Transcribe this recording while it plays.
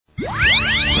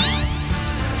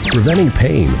Preventing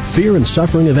pain, fear, and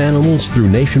suffering of animals through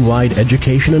nationwide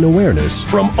education and awareness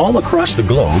from all across the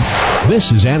globe, this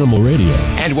is Animal Radio.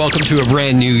 And welcome to a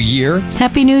brand new year.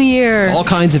 Happy New Year. All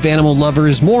kinds of animal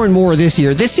lovers, more and more this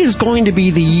year. This is going to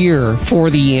be the year for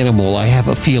the animal, I have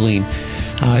a feeling.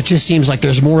 It just seems like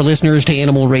there's more listeners to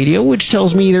Animal Radio, which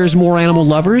tells me there's more animal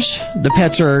lovers. The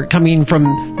pets are coming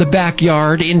from the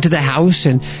backyard into the house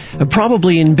and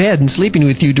probably in bed and sleeping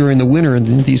with you during the winter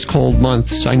in these cold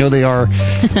months. I know they are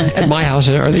at my house.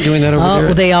 Are they doing that over there?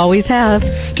 Oh, they always have.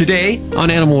 Today on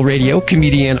Animal Radio,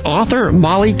 comedian, author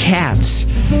Molly Katz.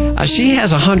 She has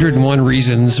 101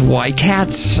 reasons why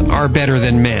cats are better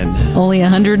than men. Only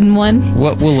 101?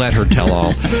 We'll let her tell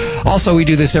all. Also, we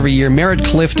do this every year. Merritt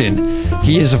Clifton.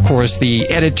 He is, of course, the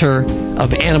editor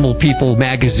of Animal People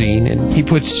magazine, and he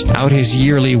puts out his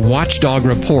yearly Watchdog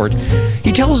report.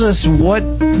 He tells us what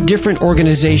different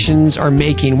organizations are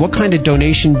making, what kind of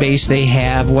donation base they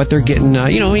have, what they're getting.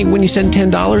 When you send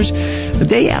 $10,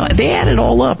 they add it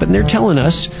all up, and they're telling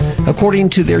us, according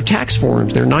to their tax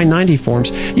forms, their 990 forms,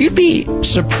 you'd be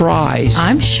surprised.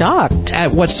 I'm shocked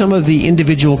at what some of the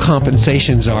individual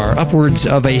compensations are, upwards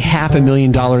of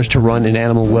 $500,000 to run an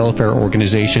animal welfare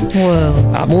organization. Whoa.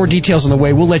 More details on the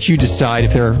way. We'll let you decide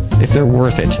if they're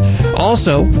worth it.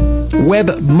 Also,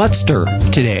 Webmutster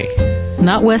today.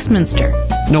 Not Westminster.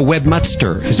 No,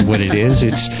 Webmutster is what it is.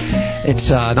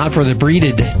 It's not for the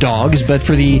breeded dogs, but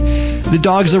for the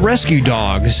dogs, the rescue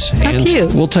dogs. How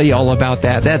cute. We'll tell you all about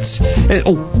that. That's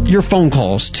your phone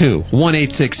calls, too.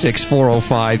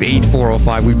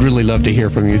 1-866-405-8405. We'd really love to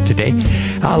hear from you today.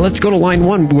 Let's go to line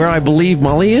one, where I believe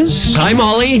Molly is. Hi,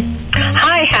 Molly.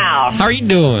 Hi, Hal. How are you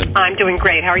doing? I'm doing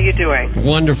great. How are you doing?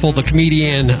 Wonderful. The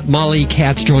comedian Molly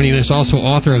Katz joining us, also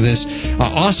author of this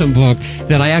awesome book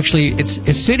that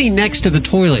it's sitting next to the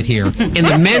toilet here in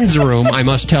the men's room, I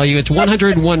must tell you. It's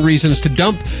 101 Reasons to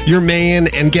Dump Your Man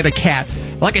and Get a Cat.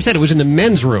 Like I said, it was in the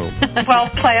men's room. Well,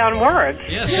 play on words.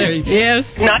 Yes.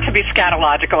 Not to be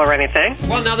scatological or anything.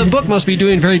 Well, now the book must be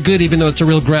doing very good, even though it's a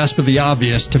real grasp of the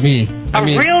obvious to me. A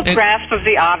real grasp of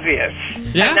the obvious.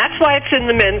 Yeah? And that's why it's in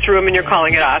the men's room and you're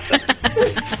calling it awesome.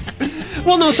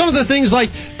 Well, no, some of the things but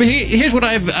here's what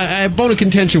I have bone of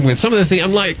contention with. Some of the things,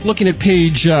 I'm like looking at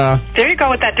page... There you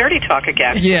go with that dirty talk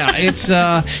again. Yeah, it's...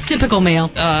 Typical male.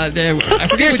 I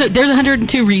forget there's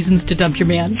 102 reasons to dump your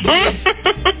man.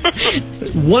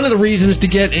 One of the reasons to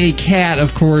get a cat,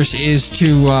 of course, is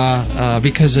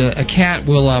because a cat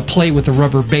will play with a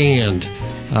rubber band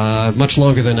much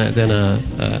longer than a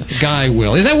guy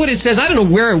will. Is that what it says? I don't know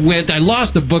where it went. I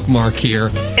lost the bookmark here.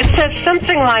 It says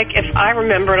something like, if I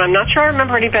remember, and I'm not sure I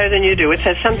remember any better than you do, it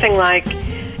says something like,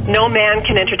 no man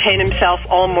can entertain himself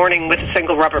all morning with a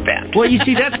single rubber band. Well, you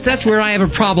see, that's where I have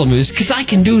a problem, is because I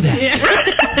can do that.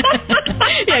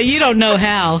 Yeah, you don't know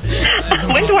how.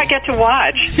 When do I get to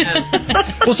watch?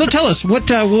 Well, so tell us, what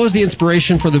was the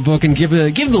inspiration for the book, and give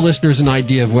the listeners an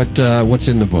idea of what's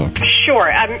in the book. Sure.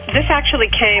 This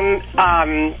actually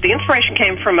the inspiration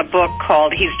came from a book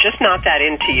called He's Just Not That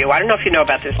Into You. I don't know if you know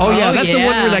about this book. Oh, yeah, that's the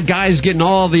one where that guy's getting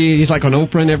he's like on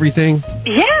Oprah and everything.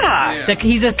 Yeah.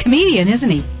 He's a comedian, isn't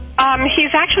he? He's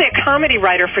actually a comedy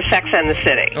writer for Sex and the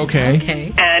City.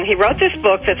 Okay. And he wrote this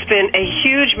book that's been a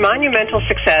huge, monumental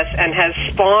success and has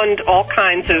spawned all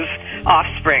kinds of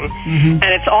offspring. Mm-hmm. And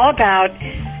it's all about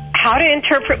how to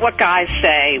interpret what guys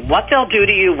say, what they'll do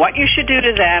to you, what you should do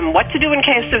to them, what to do in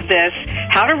case of this,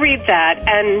 how to read that.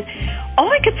 And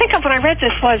all I could think of when I read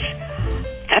this was,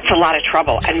 that's a lot of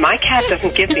trouble. And my cat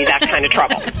doesn't give me that kind of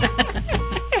trouble.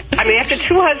 I mean, after 2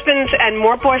 husbands and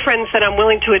more boyfriends than I'm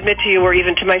willing to admit to you or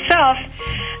even to myself,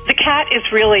 the cat is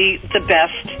really the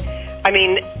best. I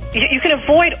mean, you can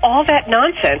avoid all that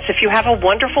nonsense if you have a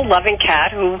wonderful, loving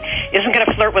cat who isn't going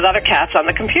to flirt with other cats on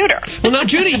the computer. Well, now,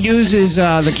 Judy uses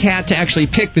the cat to actually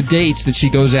pick the dates that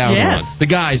she goes out on, the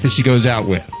guys that she goes out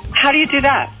with. How do you do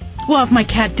that? Well, if my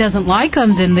cat doesn't like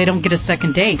them, then they don't get a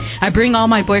second date. I bring all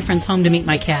my boyfriends home to meet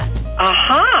my cat.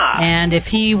 Aha! And if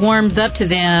he warms up to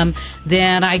them,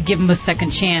 then I give him a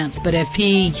second chance. But if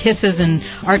he hisses and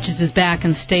arches his back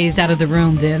and stays out of the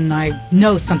room, then I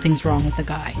know something's wrong with the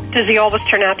guy. Does he always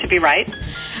turn out to be right?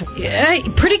 Yeah,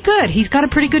 pretty good. He's got a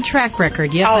pretty good track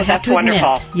record. Yes, I have to admit.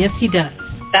 Wonderful. Yes, he does.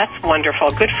 That's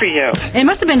wonderful. Good for you. It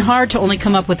must have been hard to only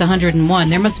come up with 101.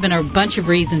 There must have been a bunch of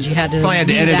reasons you had to Probably had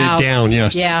to edit it down,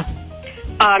 yes. Yeah.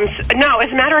 No,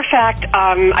 as a matter of fact,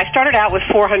 I started out with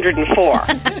 404.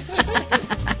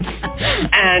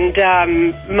 And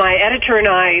my editor and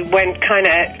I went kind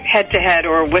of head-to-head,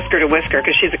 or whisker to whisker,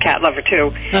 because she's a cat lover,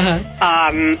 too.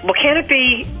 Well, can it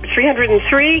be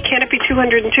 303? Can it be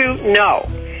 202? No.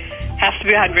 Has to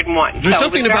be 101. There's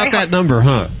something about that number,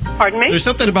 huh? Pardon me? There's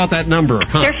something about that number,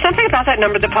 huh? There's something about that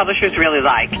number the publishers really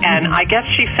like, and I guess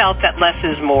she felt that less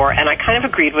is more, and I kind of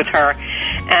agreed with her.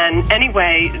 And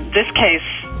anyway, this case,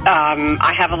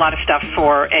 I have a lot of stuff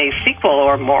for a sequel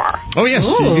or more. Oh, yes.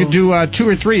 Ooh. You could do 2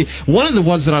 or 3. One of the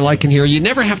ones that I like in here, you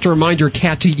never have to remind your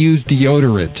cat to use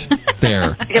deodorant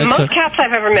there. Yeah, most cats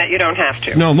I've ever met, you don't have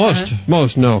to. No,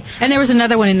 most, no. And there was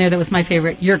another one in there that was my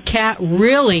favorite. Your cat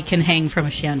really can hang from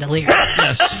a chandelier.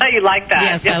 Yes. You like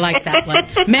that? Yes, I like that one.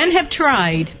 Men have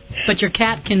tried, but your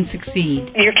cat can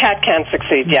succeed. Your cat can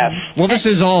succeed, yes. Well, this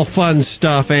is all fun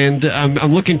stuff, and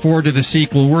I'm looking forward to the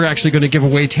sequel. We're actually going to give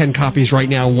away 10 copies right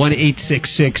now,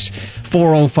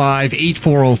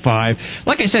 1-866-405-8405.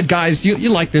 Like I said, guys, you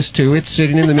like this, too. It's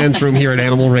sitting in the men's room here at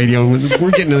Animal Radio.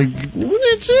 We're getting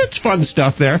it's fun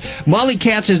stuff there. Molly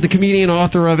Katz is the comedian,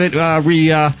 author of it.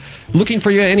 Looking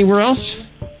for you anywhere else?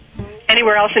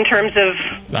 Anywhere else in terms of...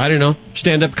 I don't know,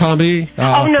 stand-up comedy? No.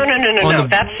 On the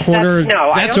corner,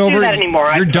 I don't over. do that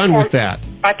anymore. You're done with that.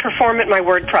 I perform at my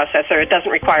word processor. It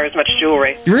doesn't require as much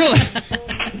jewelry. Really?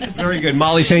 Very good.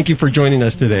 Molly, thank you for joining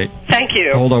us today. Thank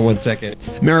you. Hold on 1 second.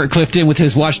 Merritt Clifton with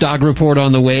his Watchdog Report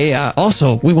on the way.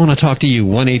 Also, we want to talk to you,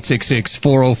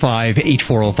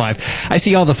 1-866-405-8405. I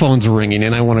see all the phones ringing,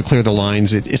 and I want to clear the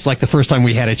lines. It's like the first time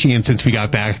we had a chance since we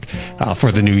got back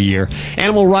for the new year.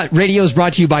 Animal Radio is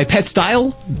brought to you by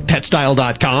PetStyle.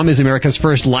 PetStyle.com is America's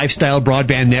first lifestyle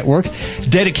broadband network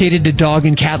dedicated to dog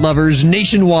and cat lovers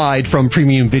nationwide. From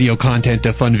premium video content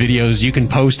to fun videos you can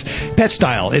post,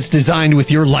 PetStyle. It's designed with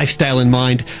your lifestyle in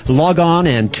mind. Log on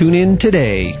and tune in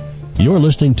today. You're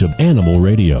listening to Animal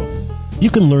Radio. You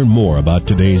can learn more about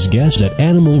today's guest at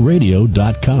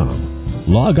animalradio.com.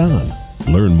 Log on.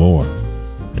 Learn more.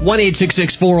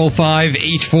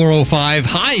 1-866-405-8405.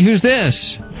 Hi, who's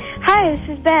this? Hi, this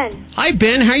is Ben. Hi,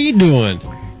 Ben. How you doing?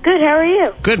 Good, how are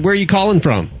you? Good. Where are you calling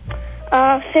from?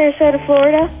 Sarasota,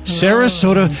 Florida.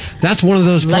 Sarasota. That's one of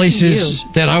those Lucky places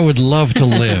that I would love to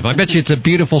live. I bet you it's a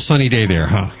beautiful sunny day there,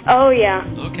 huh? Oh, yeah.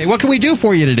 Okay, what can we do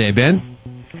for you today, Ben?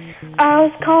 I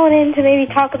was calling in to maybe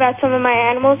talk about some of my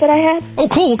animals that I had. Oh,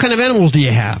 cool. What kind of animals do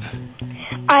you have?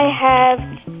 I have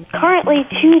currently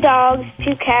 2 dogs,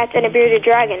 2 cats, and a bearded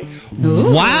dragon.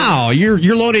 Ooh. Wow,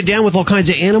 you're loaded down with all kinds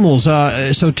of animals.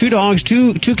 So 2 dogs,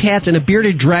 2 cats, and a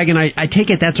bearded dragon. I take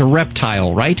it that's a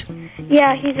reptile, right?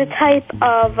 Yeah, he's a type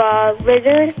of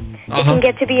lizard. It can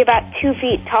get to be about 2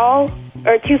 feet tall,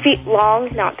 or 2 feet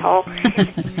long, not tall.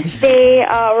 They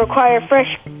require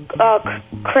fresh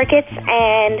crickets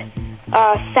and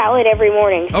salad every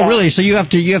morning. So. Oh, really? So you have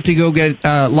to go get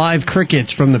live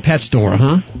crickets from the pet store,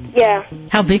 huh? Yeah.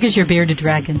 How big is your bearded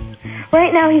dragon?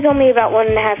 Right now he's only about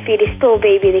 1.5 feet. He's still a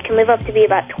baby. They can live up to be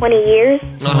about 20 years.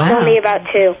 Uh-huh. He's only about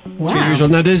 2. Wow. 2 years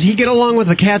old. Now, does he get along with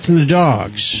the cats and the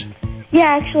dogs?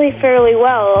 Yeah, actually fairly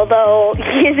well, although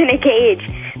he is in a cage.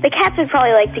 The cats would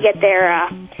probably like to get their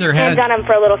hands on him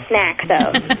for a little snack,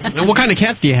 though. And what kind of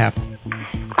cats do you have?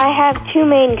 I have 2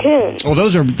 Maine Coons. Oh,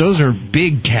 those are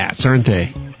big cats, aren't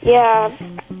they? Yeah, I've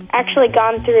actually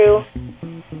gone through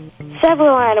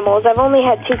several animals. I've only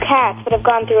had 2 cats, but I've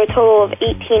gone through a total of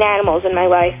 18 animals in my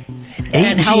life.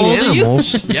 And how old are you?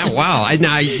 Animals? Yeah, wow.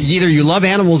 Now, either you love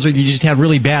animals or you just have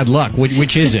really bad luck.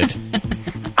 Which is it?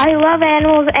 I love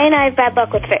animals, and I have bad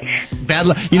luck with fish. Bad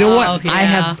luck. You know what?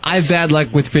 Yeah. I have bad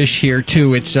luck with fish here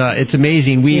too. It's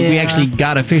amazing. We actually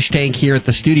got a fish tank here at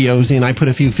the studios, and I put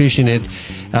a few fish in it.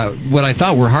 What I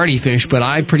thought were hardy fish, but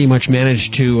I pretty much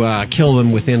managed to kill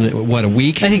them within a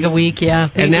week. I think a week, yeah.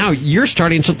 And now you're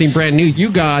starting something brand new.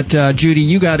 You got Judy.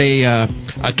 You got a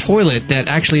toilet that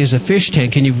actually is a fish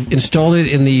tank, and you've installed it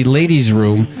in the ladies'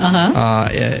 room.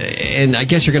 And I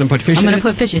guess you're going to put fish. I'm going to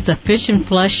put fish. It's a fish and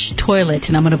flush toilet,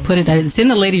 and I'm going to put it. It's in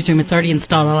the ladies' room. It's already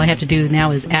installed. All I have to do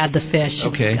now is add the fish.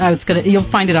 Okay. You'll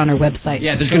find it on our website.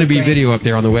 Yeah, there's going to be video up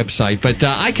there on the website. But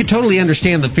I could totally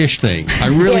understand the fish thing. I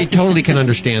really totally can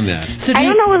understand that. So I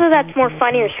don't know whether that's more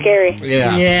funny or scary.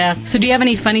 Yeah. So do you have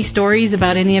any funny stories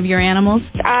about any of your animals?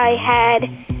 I had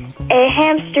a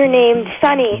hamster named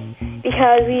Sunny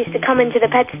because we used to come into the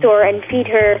pet store and feed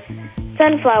her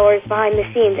sunflowers behind the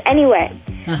scenes. Anyway,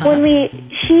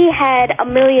 she had a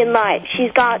million lives.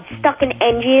 She's got stuck in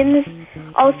engines,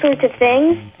 all sorts of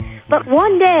things. But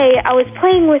one day I was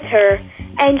playing with her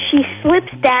and she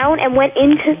slips down and went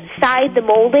inside the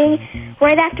molding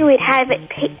right after we had had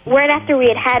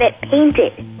it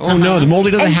painted. Oh no, the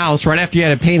molding of the house right after you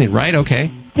had it painted, right? Okay.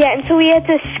 Yeah, and so we had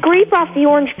to scrape off the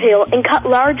orange peel and cut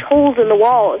large holes in the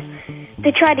walls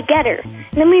to try to get her.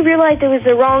 And then we realized it was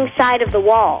the wrong side of the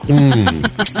wall.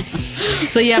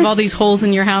 So you have all these holes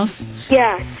in your house?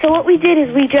 Yeah. So what we did is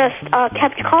we just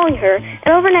kept calling her, and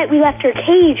overnight we left her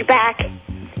cage back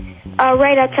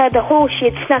right outside the hole she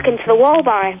had snuck into the wall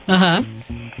by. Uh-huh.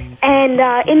 And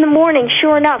in the morning,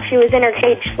 sure enough, she was in her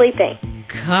cage sleeping.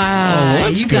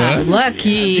 God, you got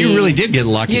lucky. You really did get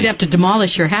lucky. You'd have to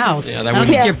demolish your house. Yeah, I don't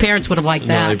think your parents would have liked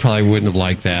that. No, they probably wouldn't have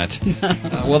liked that.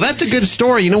 Well, that's a good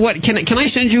story. You know what? Can I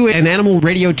send you an Animal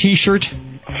Radio T-shirt?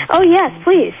 Oh, yes,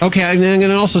 please. Okay, and I'm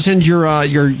going to also send your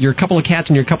couple of cats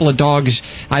and your couple of dogs.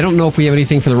 I don't know if we have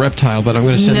anything for the reptile, but I'm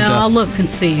going to send... No, I'll look and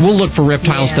see. We'll look for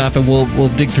reptile stuff, and we'll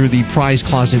dig through the prize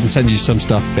closet and send you some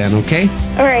stuff, Ben, okay?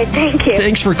 All right, thank you.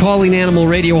 Thanks for calling Animal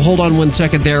Radio. Hold on 1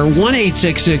 second there.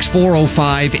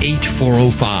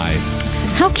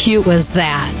 1-866-405-8405. How cute was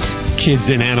that? Kids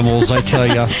and animals, I tell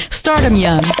you. Start them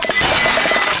young.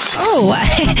 Oh,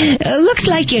 looks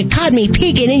like you caught me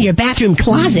peeking in your bathroom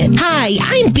closet. Hi,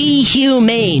 I'm Be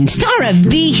Humane, star of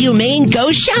Be Humane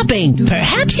Goes Shopping.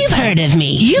 Perhaps you've heard of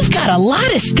me. You've got a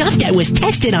lot of stuff that was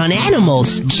tested on animals.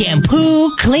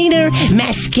 Shampoo, cleaner,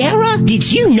 mascara. Did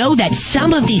you know that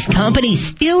some of these companies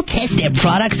still test their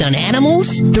products on animals?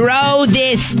 Throw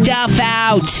this stuff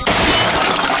out.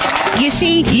 You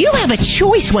see, you have a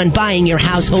choice when buying your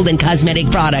household and cosmetic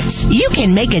products. You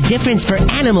can make a difference for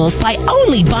animals by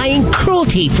only buying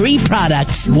cruelty-free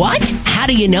products. What? How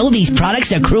do you know these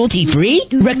products are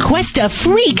cruelty-free? Request a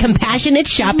free compassionate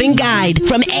shopping guide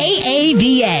from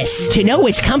AAVS. To know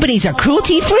which companies are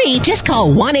cruelty-free, just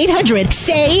call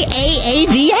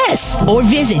 1-800-SAY-AAVS or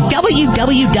visit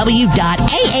www.aavs.org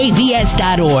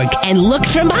and look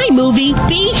for my movie,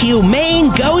 Be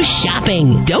Humane Goes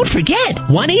Shopping. Don't forget,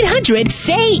 1-800-SAY-AAVS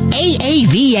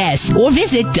or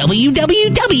visit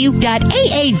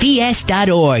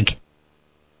www.aavs.org.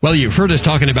 Well, you've heard us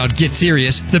talking about Get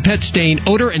Serious, the pet stain,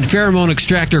 odor, and pheromone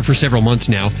extractor for several months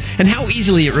now, and how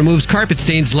easily it removes carpet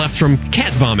stains left from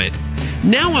cat vomit.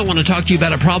 Now I want to talk to you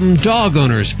about a problem dog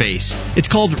owners face. It's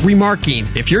called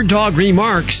remarking. If your dog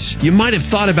remarks, you might have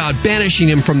thought about banishing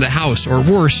him from the house, or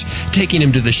worse, taking him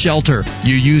to the shelter.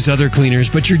 You use other cleaners,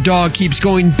 but your dog keeps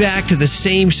going back to the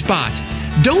same spot.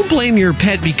 Don't blame your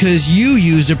pet because you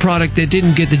used a product that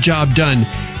didn't get the job done.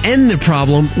 End the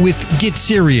problem with Get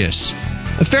Serious.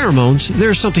 The pheromones,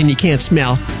 they're something you can't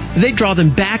smell. They draw them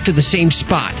back to the same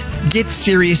spot. Get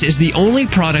Serious is the only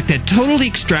product that totally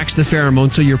extracts the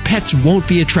pheromones so your pets won't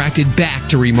be attracted back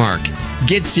to remark.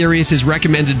 Get Serious is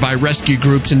recommended by rescue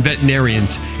groups and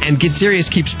veterinarians, and Get Serious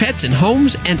keeps pets in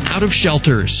homes and out of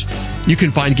shelters. You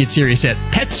can find Get Serious at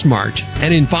PetSmart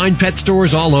and in fine pet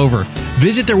stores all over.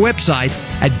 Visit their website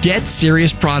at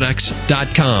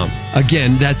GetSeriousProducts.com.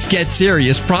 Again, that's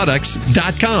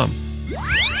GetSeriousProducts.com.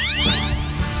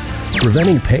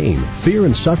 Preventing pain, fear,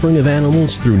 and suffering of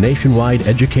animals through nationwide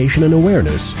education and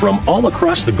awareness from all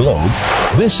across the globe.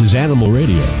 This is Animal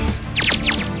Radio.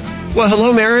 Well,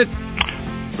 hello, Merritt.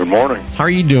 Good morning. How are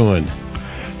you doing?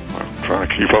 I'm trying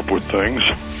to keep up with things.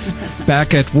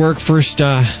 Back at work, first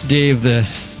day of the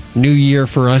new year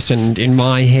for us, and in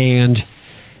my hand,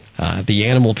 the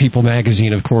Animal People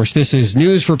magazine, of course. This is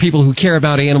news for people who care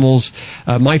about animals.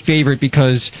 My favorite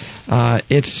because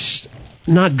it's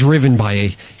not driven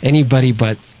by anybody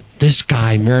but this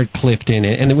guy, Merritt Clifton,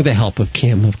 and with the help of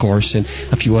Kim, of course, and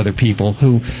a few other people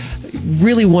who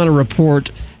really want to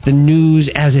report the news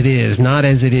as it is, not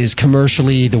as it is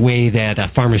commercially, the way that a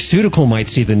pharmaceutical might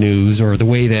see the news or the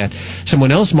way that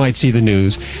someone else might see the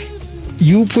news.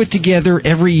 You put together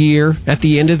every year, at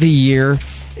the end of the year,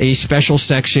 a special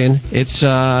section. It's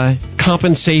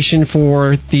compensation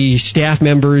for the staff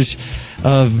members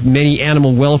of many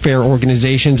animal welfare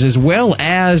organizations, as well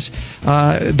as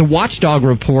the Watchdog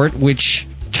Report, which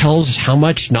tells how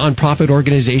much nonprofit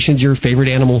organizations your favorite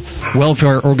animal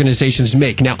welfare organizations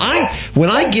make. Now, when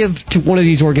I give to one of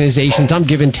these organizations, I'm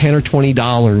giving $10 or $20,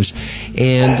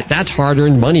 and that's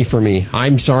hard-earned money for me.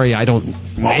 I'm sorry, I don't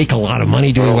make a lot of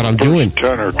money doing what I'm doing.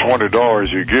 $10 or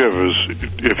 $20 you give is,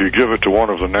 if you give it to one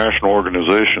of the national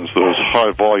organizations that has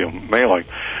high-volume mailing,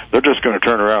 they're just going to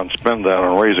turn around and spend that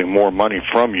on raising more money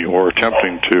from you or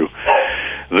attempting to.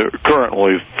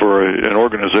 Currently, for an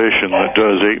organization that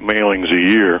does 8 mailings a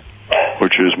year,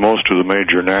 which is most of the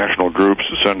major national groups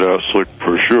that send out slick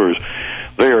brochures,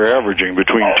 they are averaging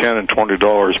between $10 and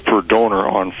 $20 per donor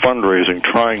on fundraising,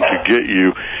 trying to get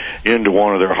you into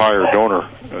one of their higher donor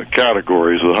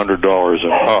categories, the $100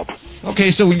 and up.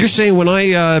 Okay, so you're saying when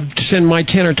I send my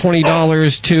 $10 or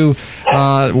 $20 to,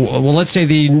 well, let's say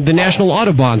the National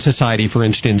Audubon Society, for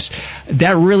instance,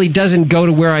 that really doesn't go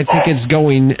to where I think it's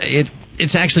going.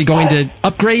 It's actually going to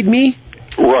upgrade me?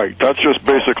 Right. That's just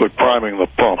basically priming the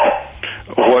pump.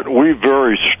 What we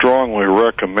very strongly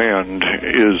recommend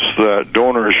is that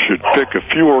donors should pick a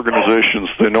few organizations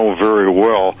they know very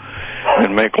well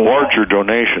and make larger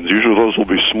donations. Usually those will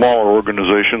be smaller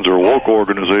organizations or local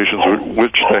organizations with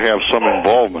which they have some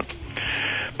involvement.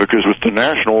 Because with the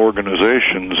national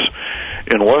organizations,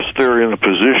 unless they're in a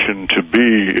position to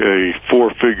be a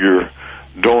four-figure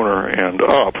donor and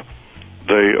up,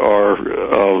 they are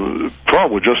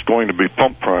probably just going to be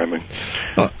pump priming.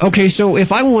 Okay, so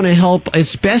if I want to help,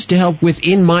 it's best to help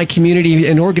within my community,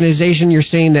 an organization. You're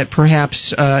saying that perhaps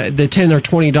the $10 or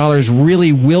 $20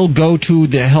 really will go to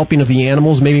the helping of the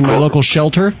animals, maybe my local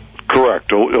shelter?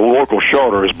 Correct. A local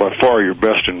shelter is by far your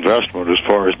best investment as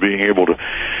far as being able to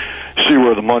see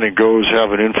where the money goes,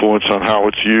 have an influence on how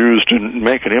it's used, and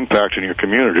make an impact in your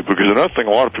community. Because another thing a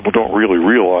lot of people don't really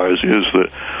realize is that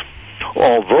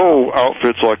although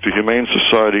outfits like the Humane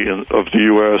Society of the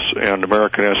U.S. and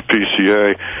American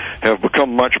SPCA have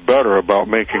become much better about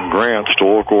making grants to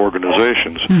local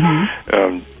organizations,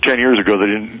 10 years ago they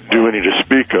didn't do any to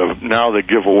speak of. Now they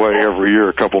give away every year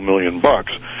a couple $1 million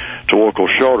to local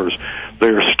shelters. They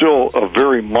are still a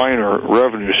very minor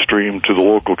revenue stream to the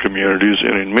local communities,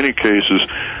 and in many cases,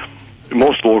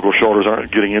 most local shelters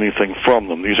aren't getting anything from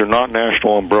them. These are not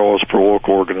national umbrellas for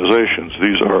local organizations.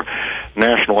 These are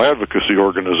national advocacy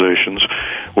organizations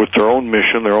with their own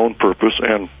mission, their own purpose,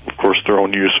 and, of course, their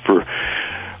own use for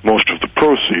most of the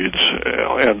proceeds.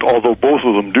 And although both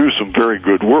of them do some very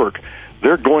good work,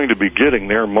 they're going to be getting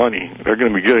their money. They're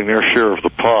going to be getting their share of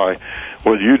the pie,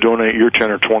 whether you donate your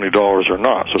 $10 or $20 or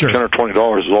not. So $10 or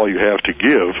 $20 is all you have to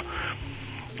give.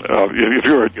 If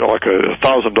you're like a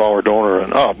 $1,000 donor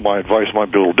and up, my advice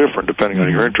might be a little different depending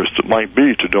on your interest. It might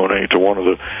be to donate to one of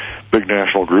the big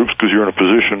national groups because you're in a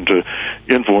position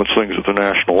to influence things at the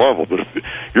national level. But if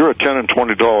you're a $10 and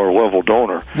 $20 level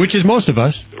donor, which is most of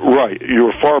us, right,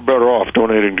 you're far better off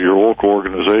donating to your local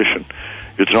organization.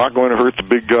 It's not going to hurt the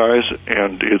big guys,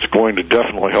 and it's going to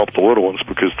definitely help the little ones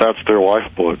because that's their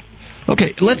lifeblood.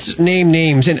 Okay, let's name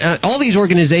names. And all these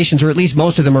organizations, or at least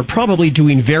most of them, are probably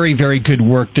doing very, very good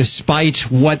work despite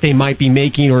what they might be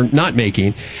making or not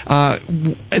making.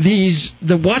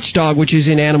 The Watchdog, which is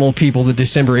in Animal People, the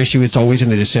December issue, it's always in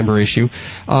the December issue,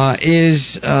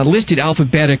 is listed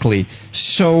alphabetically.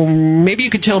 So maybe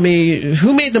you could tell me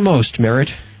who made the most, Merritt?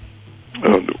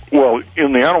 Well,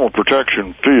 in the animal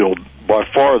protection field, by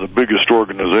far the biggest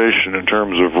organization in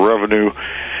terms of revenue,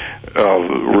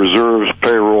 reserves,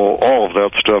 payroll, all of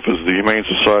that stuff is the Humane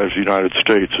Society of the United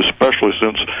States, especially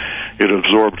since it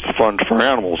absorbed the Fund for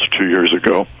Animals 2 years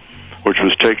ago, which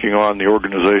was taking on the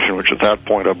organization, which at that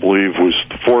point I believe was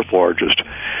the fourth largest.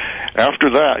 After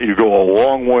that, you go a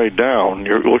long way down.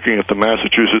 You're looking at the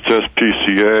Massachusetts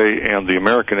SPCA and the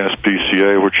American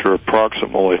SPCA, which are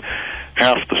approximately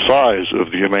half the size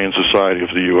of the Humane Society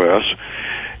of the U.S.,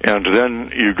 and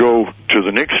then you go to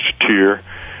the next tier,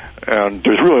 and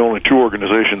there's really only two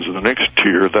organizations in the next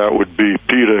tier. That would be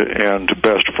PETA and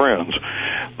Best Friends.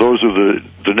 Those are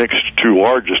the next two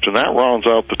largest, and that rounds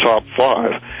out the top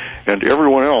five. And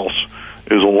everyone else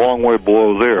is a long way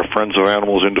below there, Friends of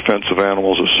Animals, In Defense of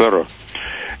Animals, etc.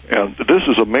 And this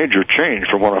is a major change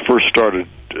from when I first started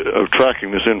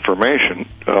tracking this information.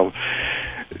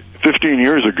 15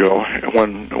 years ago,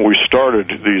 when we started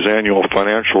these annual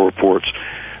financial reports,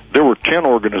 there were 10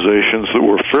 organizations that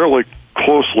were fairly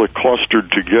closely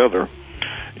clustered together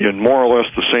in more or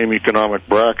less the same economic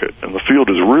bracket, and the field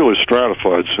has really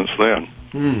stratified since then.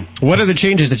 What are the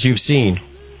changes that you've seen?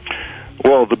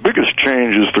 Well, the biggest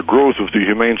change is the growth of the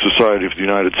Humane Society of the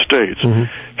United States.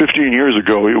 15 years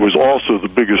ago, it was also the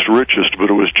biggest, richest,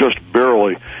 but it was just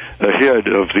barely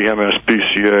ahead of the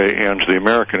MSPCA and the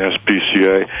American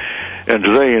SPCA, and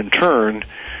they, in turn,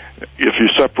 if you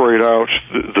separate out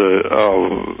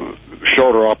the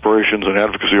shelter operations and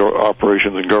advocacy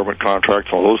operations and government contracts,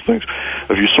 all those things,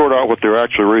 if you sort out what they're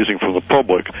actually raising from the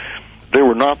public, they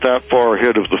were not that far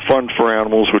ahead of the Fund for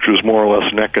Animals, which was more or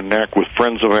less neck and neck with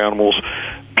Friends of Animals,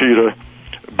 PETA.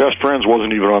 Best Friends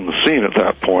wasn't even on the scene at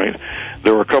that point.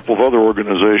 There were a couple of other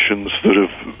organizations that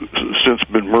have since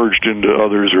been merged into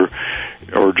others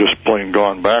or just plain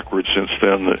gone backwards since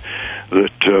then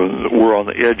that were on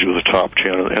the edge of the top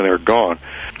 10, and they're gone.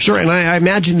 Sure, and I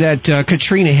imagine that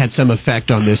Katrina had some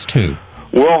effect on this, too.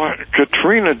 Well,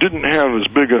 Katrina didn't have as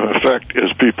big an effect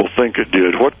as people think it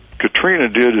did. What Katrina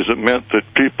did is it meant that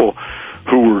people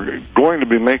who were going to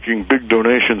be making big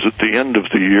donations at the end of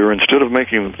the year, instead of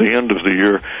making them at the end of the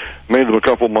year, made them a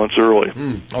couple months early.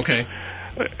 Okay.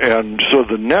 And so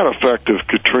the net effect of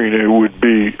Katrina would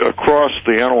be across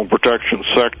the animal protection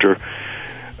sector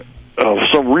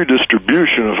some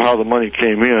redistribution of how the money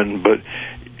came in, but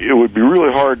it would be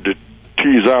really hard to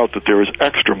tease out that there was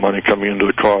extra money coming into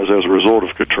the cause as a result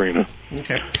of Katrina.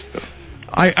 Okay.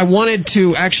 I wanted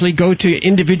to actually go to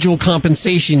individual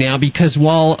compensation now, because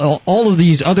while all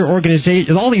these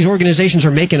organizations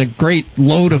are making a great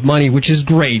load of money, which is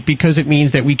great because it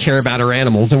means that we care about our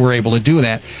animals and we're able to do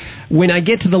that. When I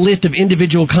get to the list of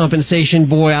individual compensation,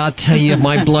 boy, I'll tell you,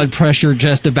 my blood pressure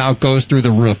just about goes through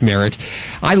the roof, Merritt.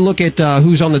 I look at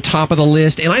who's on the top of the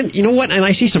list, and you know what? And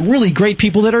I see some really great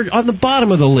people that are on the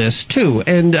bottom of the list too.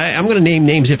 And I'm going to name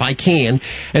names if I can.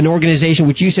 An organization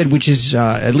which you said, which is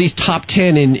at least top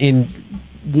 10 in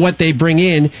what they bring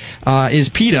in, is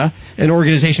PETA, an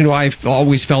organization who I've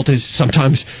always felt is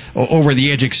sometimes over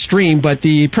the edge extreme. But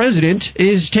the president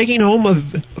is taking home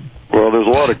well, there's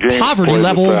a lot of games poverty played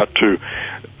level. with that, too.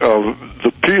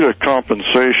 The PETA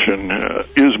compensation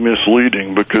is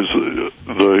misleading because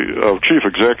the chief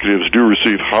executives do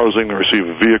receive housing, they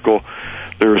receive a vehicle,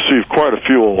 they receive quite a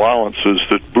few allowances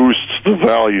that boosts the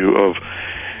value of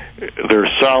their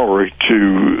salary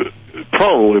to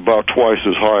probably about twice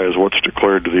as high as what's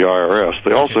declared to the IRS.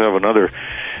 They also have another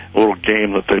little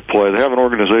game that they play. They have an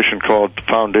organization called the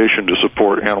Foundation to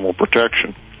Support Animal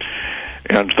Protection,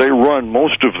 and they run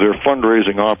most of their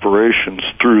fundraising operations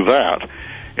through that.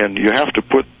 And you have to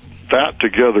put that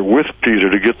together with PETA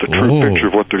to get the true picture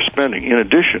of what they're spending. In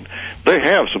addition, they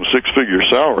have some six-figure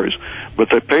salaries, but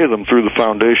they pay them through the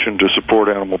Foundation to Support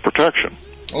Animal Protection.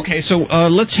 Okay, so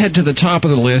let's head to the top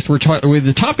of the list.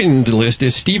 The top end of the list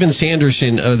is Stephen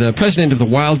Sanderson, the president of the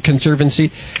Wild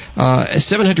Conservancy,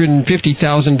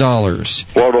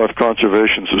 $750,000. Wildlife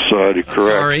Conservation Society,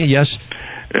 correct. Sorry, yes.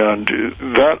 And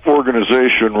that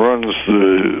organization runs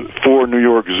the 4 New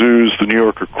York zoos, the New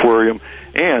York Aquarium,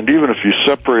 and even if you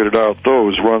separated out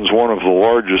those, runs one of the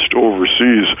largest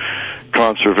overseas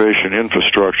conservation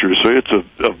infrastructures. So it's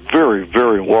a very,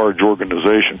 very large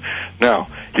organization. Now,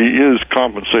 he is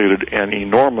compensated an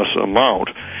enormous amount,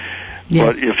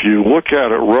 but if you look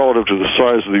at it relative to the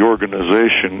size of the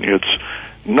organization, it's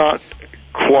not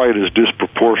quite as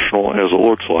disproportional as it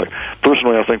looks like.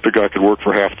 Personally, I think the guy could work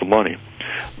for half the money,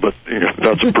 but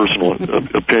that's a personal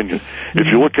opinion. If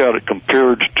you look at it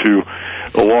compared to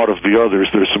a lot of the others,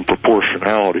 there's some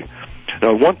proportionality.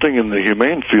 Now, one thing in the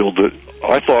humane field that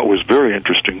I thought was very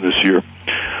interesting this year,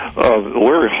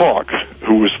 Larry Hawk,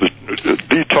 who was the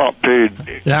top paid...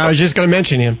 Yeah, I was just going to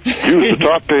mention him. He was the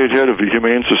top paid head of the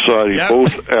Humane Society,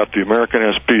 both at the American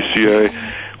SPCA,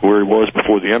 where he was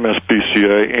before the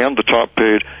MSPCA, and the top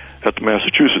paid at the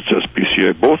Massachusetts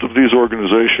SPCA. Both of these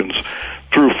organizations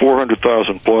threw $400,000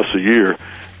 plus a year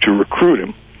to recruit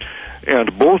him,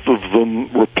 and both of them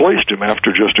replaced him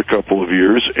after just a couple of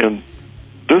years. And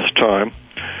this time,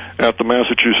 at the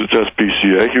Massachusetts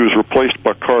SPCA, he was replaced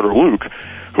by Carter Luke,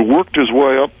 who worked his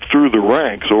way up through the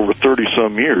ranks over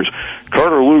 30-some years.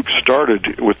 Carter Luke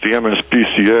started with the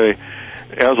MSPCA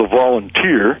as a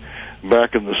volunteer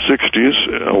back in the 60s,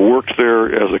 worked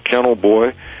there as a kennel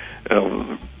boy,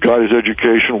 got his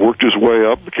education, worked his way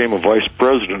up, became a vice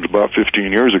president about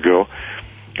 15 years ago,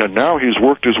 and now he's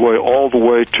worked his way all the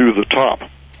way to the top,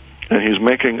 and he's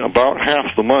making about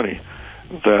half the money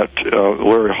that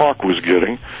Larry Hawk was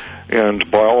getting, and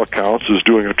by all accounts is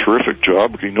doing a terrific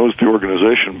job. He knows the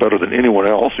organization better than anyone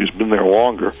else. He's been there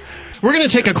longer. We're going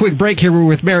to take a quick break here. We're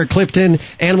with Merritt Clifton,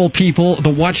 Animal People, the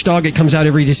Watchdog. It comes out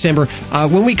every December.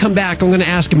 When we come back, I'm going to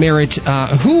ask Merritt,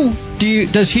 who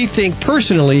does he think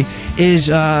personally is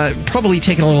probably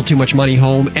taking a little too much money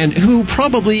home, and who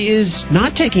probably is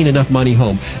not taking enough money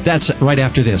home? That's right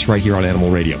after this, right here on Animal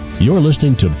Radio. You're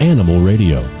listening to Animal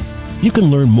Radio. You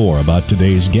can learn more about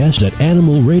today's guest at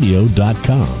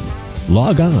animalradio.com.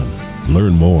 Log on.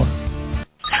 Learn more.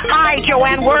 Hi,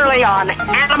 Joanne Worley on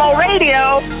Animal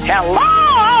Radio.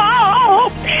 Hello!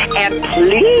 And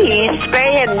please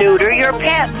spay and neuter your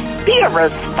pets. Be a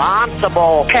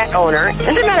responsible pet owner.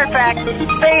 As a matter of fact,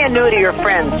 spay and neuter your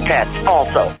friends' pets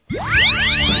also.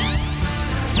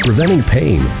 Preventing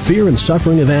pain, fear, and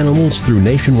suffering of animals through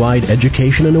nationwide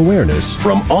education and awareness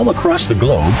from all across the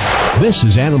globe. This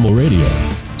is Animal Radio.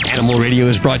 Animal Radio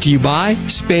is brought to you by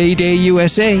Spay Day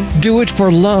USA. Do it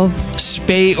for love.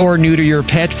 Spay or neuter your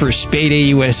pet for Spay Day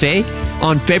USA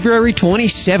on February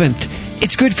 27th.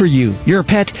 It's good for you, your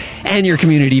pet, and your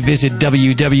community. Visit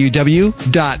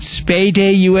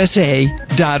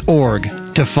www.spaydayusa.org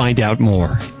to find out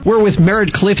more. We're with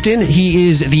Merritt Clifton. He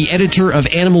is the editor of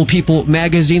Animal People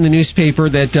magazine, the newspaper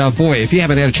that, boy, if you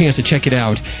haven't had a chance to check it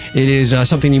out, it is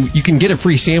something you can get a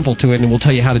free sample to it, and we'll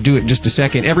tell you how to do it in just a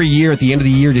second. Every year, at the end of the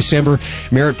year, December,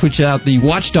 Merritt puts out the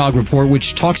Watchdog Report,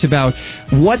 which talks about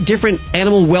what different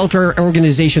animal welfare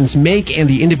organizations make and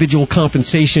the individual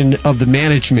compensation of the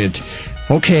management.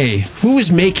 Okay, who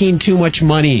is making too much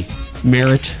money?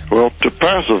 Merritt? Well, to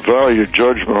pass a value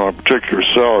judgment on a particular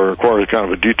salary requires kind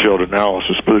of a detailed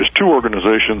analysis, but there's two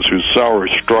organizations whose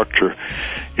salary structure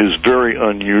is very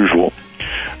unusual.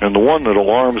 And the one that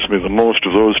alarms me the most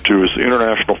of those two is the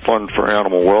International Fund for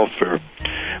Animal Welfare.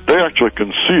 They actually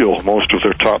conceal most of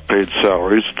their top-paid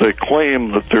salaries. They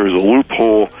claim that there is a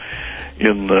loophole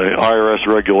in the IRS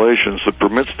regulations that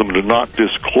permits them to not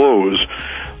disclose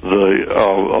the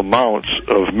amounts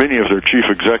of many of their chief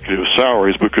executive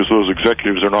salaries because those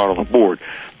executives are not on the board.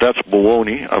 That's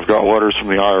baloney. I've got letters from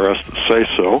the IRS that say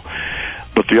so.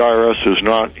 But the IRS has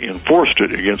not enforced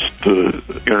it against the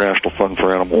International Fund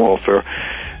for Animal Welfare.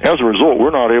 As a result,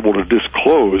 we're not able to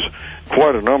disclose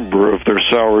quite a number of their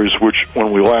salaries, which,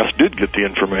 when we last did get the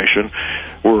information,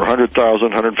 were $100,000,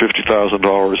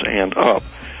 $150,000 and up.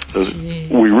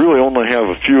 We really only have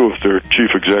a few of their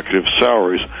chief executive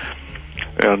salaries,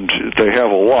 and they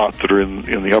have a lot that are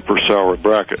in the upper salary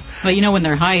bracket. Well, you know when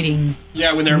they're hiding.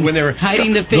 Yeah, when they're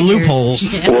hiding the loopholes.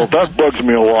 Yeah. Well, that bugs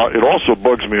me a lot. It also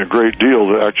bugs me a great deal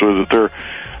that they're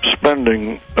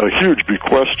spending a huge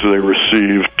bequest they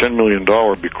received, $10 million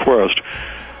bequest,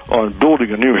 on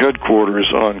building a new headquarters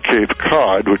on Cape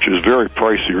Cod, which is very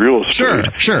pricey real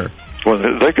estate. Sure.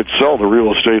 When they could sell the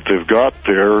real estate they've got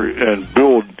there and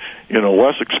build in a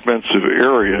less expensive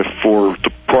area for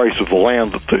the price of the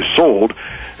land that they sold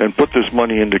and put this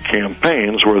money into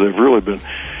campaigns where they've really been,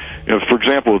 for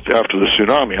example, after the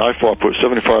tsunami, IFAW put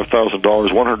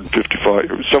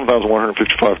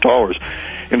 $7,155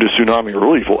 into tsunami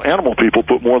relief. Well, Animal People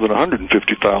put more than $150,000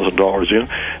 in,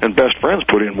 and Best Friends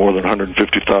put in more than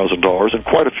 $150,000, and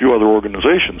quite a few other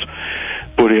organizations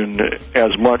put in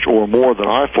as much or more than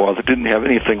IFAW that didn't have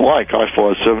anything like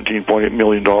IFAW's $17.8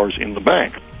 million in the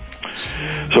bank.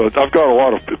 So I've got a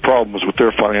lot of problems with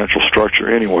their financial structure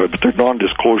anyway, but their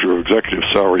non-disclosure of executive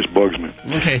salaries bugs me.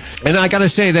 Okay, and I got to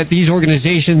say that these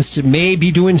organizations may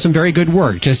be doing some very good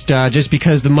work, just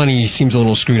because the money seems a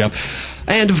little screwed up.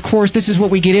 And of course, this is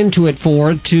what we get into it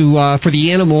for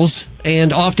the animals,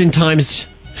 and oftentimes,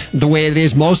 the way it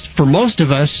is for most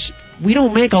of us, we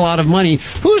don't make a lot of money.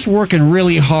 Who's working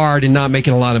really hard and not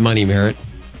making a lot of money, Merritt?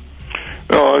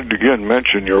 Well, I'd again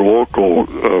mention your local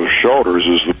shelters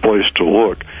is the place to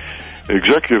look.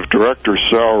 Executive director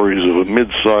salaries of a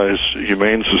mid-sized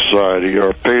humane society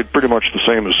are paid pretty much the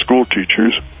same as school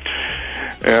teachers.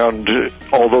 And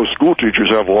although school teachers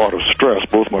have a lot of stress,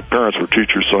 both my parents were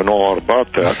teachers, so I know a lot about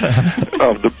that.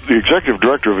 The executive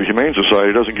director of a humane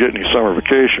society doesn't get any summer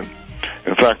vacation.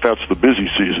 In fact, that's the busy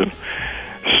season.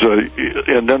 So,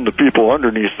 and then the people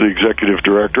underneath the executive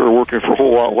director are working for a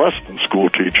whole lot less than school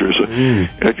teachers.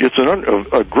 It's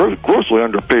a grossly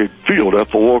underpaid field at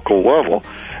the local level.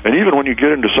 And even when you get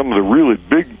into some of the really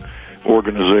big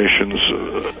organizations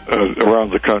around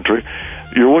the country,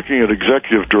 you're looking at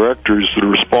executive directors that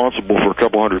are responsible for a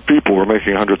couple hundred people who are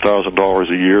making $100,000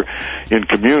 a year in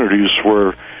communities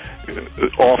where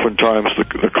oftentimes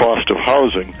the cost of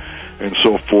housing and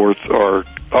so forth are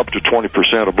up to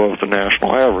 20% above the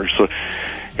national average. So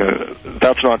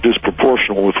that's not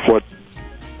disproportional with what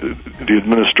the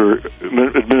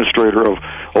administrator of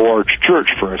a large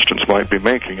church, for instance, might be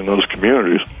making in those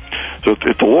communities. So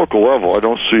at the local level, I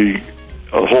don't see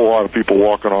a whole lot of people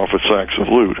walking off with sacks of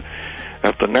loot.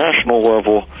 At the national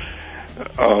level,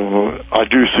 I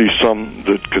do see some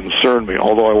that concern me,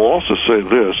 although I will also say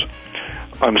this.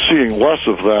 I'm seeing less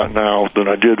of that now than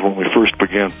I did when we first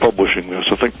began publishing this.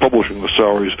 I think publishing the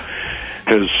salaries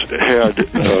has had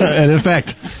an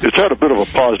effect. It's had a bit of a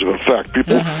positive effect.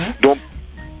 People don't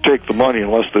take the money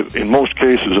in most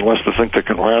cases, unless they think they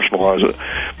can rationalize it.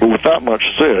 But with that much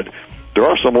said, there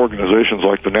are some organizations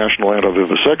like the National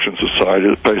Anti-Vivisection Society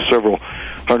that pay several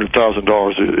 $100,000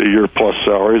 a year plus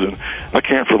salaries, and I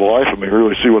can't for the life of me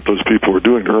really see what those people are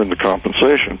doing to earn the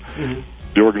compensation.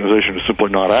 The organization is simply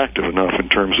not active enough in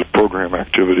terms of program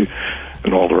activity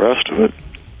and all the rest of it.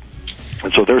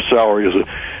 And so their salary is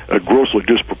a grossly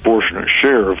disproportionate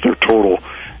share of their total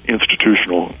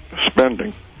institutional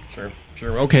spending.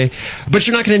 Sure, okay. But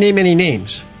you're not going to name any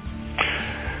names.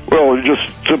 Well, you just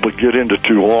simply get into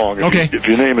too long. If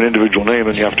you name an individual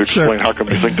name, and you have to explain how come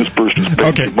you think this person is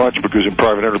paying too much, because in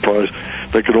private enterprise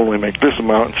they could only make this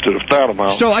amount instead of that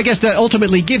amount. So I guess that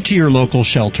ultimately give to your local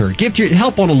shelter.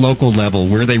 Help on a local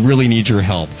level where they really need your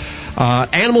help.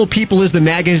 Animal People is the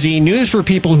magazine, news for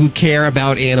people who care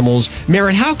about animals.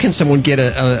 Merritt, how can someone get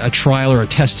a trial or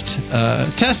a test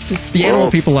the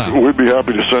Animal People out? We'd be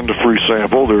happy to send a free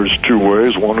sample. There's two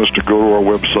ways. One is to go to our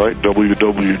website,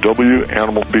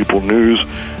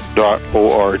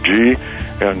 www.animalpeoplenews.org,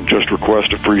 and just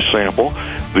request a free sample.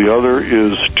 The other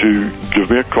is to give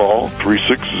me a call,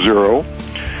 360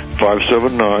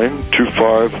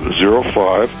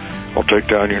 579-2505. I'll take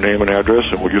down your name and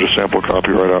address, and we'll get a sample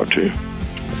copy right out to you.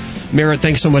 Merritt,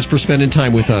 thanks so much for spending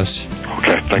time with us.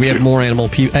 Okay, thank you. We have more animal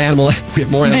people. We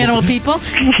have more animal people.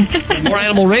 More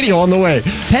animal radio on the way.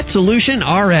 Pet Solution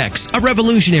RX, a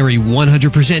revolutionary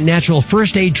 100% natural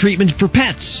first aid treatment for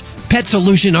pets. Pet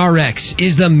Solution RX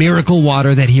is the miracle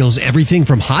water that heals everything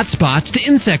from hot spots to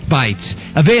insect bites.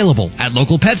 Available at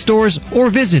local pet stores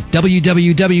or visit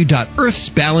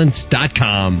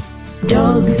www.earthsbalance.com.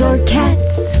 Dogs or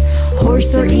cats,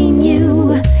 horse or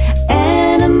emu,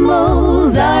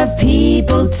 animals are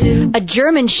people too. A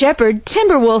German Shepherd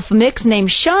Timberwolf mix named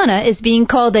Shauna is being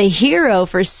called a hero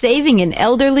for saving an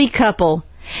elderly couple.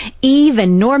 Eve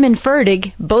and Norman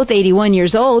Ferdig, both 81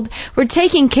 years old, were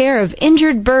taking care of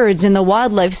injured birds in the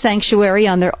wildlife sanctuary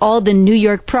on their Alden, New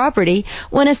York property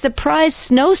when a surprise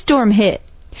snowstorm hit.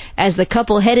 As the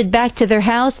couple headed back to their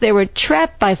house, they were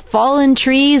trapped by fallen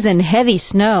trees and heavy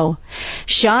snow.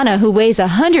 Shauna, who weighs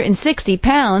 160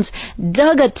 pounds,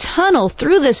 dug a tunnel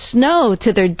through the snow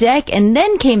to their deck and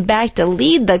then came back to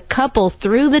lead the couple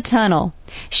through the tunnel.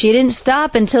 She didn't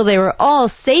stop until they were all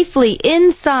safely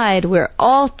inside, where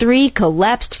all three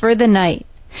collapsed for the night.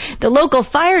 The local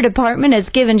fire department has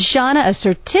given Shauna a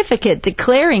certificate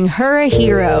declaring her a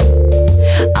hero.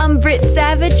 I'm Britt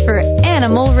Savage for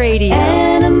Animal Radio.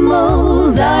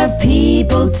 Animals are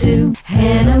people too.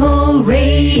 Animal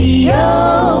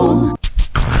Radio.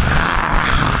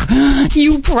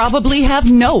 You probably have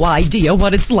no idea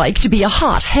what it's like to be a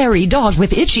hot, hairy dog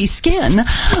with itchy skin.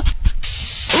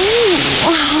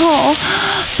 Oh,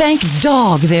 thank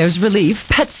dog there's relief.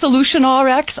 Pet Solution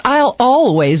RX, I'll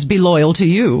always be loyal to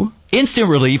you. Instant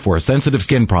relief for sensitive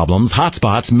skin problems, hot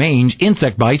spots, mange,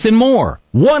 insect bites, and more.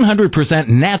 100%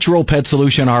 natural Pet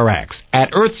Solution RX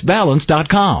at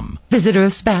earthsbalance.com. Visit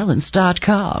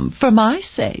earthsbalance.com for my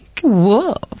sake.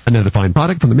 Woof. Another fine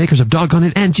product from the makers of Doggone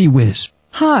It and Gee Whiz.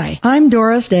 Hi, I'm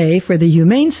Doris Day for the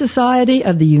Humane Society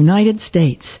of the United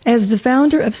States. As the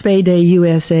founder of Spay Day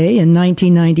USA in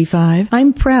 1995,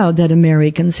 I'm proud that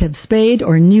Americans have spayed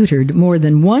or neutered more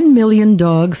than 1 million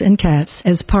dogs and cats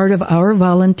as part of our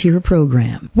volunteer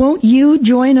program. Won't you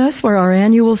join us for our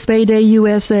annual Spay Day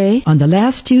USA on the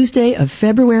last Tuesday of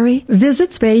February?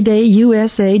 Visit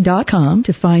SpayDayUSA.com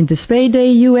to find the Spay Day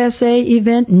USA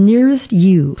event nearest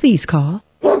you. Please call.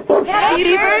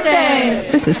 Happy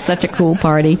birthday! This is such a cool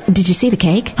party. Did you see the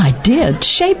cake? I did.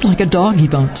 Shaped like a doggy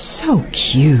bone. So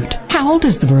cute. How old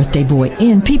is the birthday boy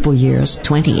in people years?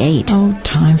 28. Oh,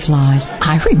 time flies.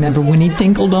 I remember when he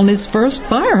tinkled on his first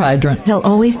fire hydrant. He'll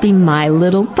always be my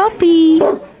little puppy.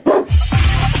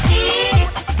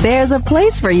 There's a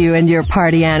place for you and your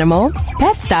party animal.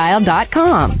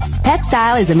 PetStyle.com.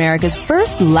 PetStyle is America's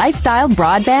first lifestyle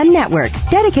broadband network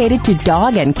dedicated to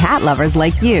dog and cat lovers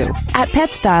like you. At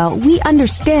PetStyle, we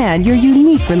understand your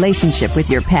unique relationship with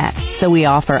your pet, so we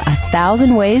offer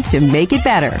 1,000 ways to make it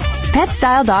better.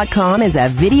 PetStyle.com is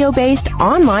a video-based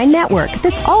online network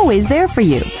that's always there for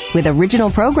you, with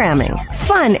original programming,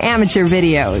 fun amateur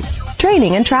videos,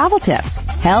 training and travel tips,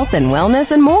 health and wellness,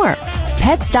 and more.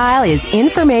 PetStyle is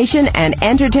information and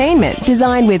entertainment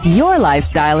designed with your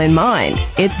lifestyle in mind.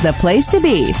 It's the place to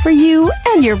be for you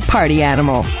and your party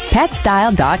animal.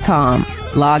 PetStyle.com.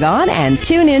 Log on and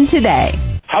tune in today.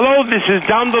 Hello, this is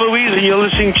Don DeLuise, and you're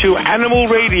listening to Animal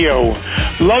Radio.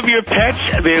 Love your pets.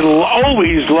 They'll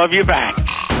always love you back.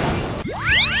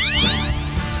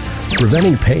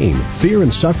 Preventing pain, fear,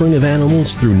 and suffering of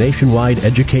animals through nationwide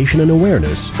education and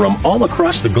awareness from all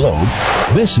across the globe.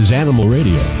 This is Animal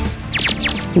Radio.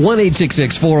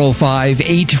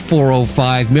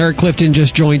 1-866-405-8405. Merritt Clifton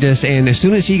just joined us, and as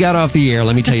soon as he got off the air,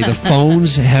 let me tell you, the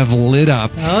phones have lit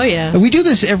up. Oh, yeah. We do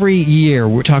this every year.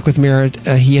 We talk with Merritt.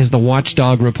 He has the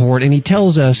Watchdog Report, and he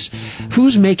tells us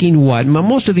who's making what.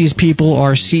 Most of these people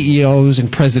are CEOs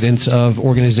and presidents of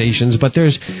organizations, but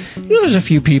there's a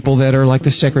few people that are like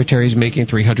the secretaries making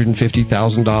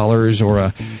 $350,000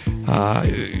 or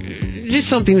just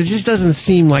something that just doesn't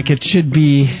seem like it should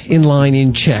be in line,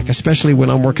 in check, especially when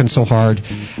I'm working so hard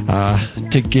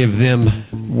to give them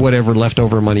whatever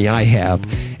leftover money I have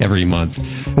every month.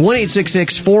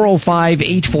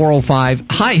 1-866-405-8405.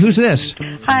 Hi, who's this?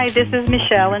 Hi, this is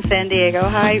Michelle in San Diego.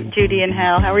 Hi, Judy and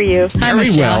Hal. How are you? Hi,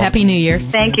 Michelle. Well. Happy New Year.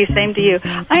 Thank you. Same to you.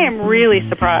 I am really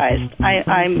surprised.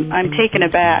 I'm taken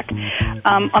aback.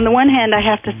 On the one hand, I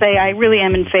have to say I really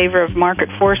am in favor of market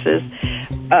forces,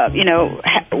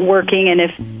 working, and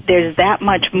if there's that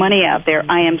much money out there,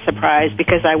 I am surprised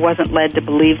because I wasn't led to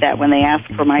believe that when they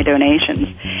asked for my donations.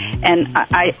 And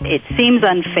it seems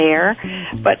unfair,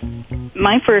 but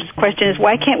my first question is,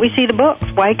 why can't we see the books?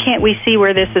 Why can't we see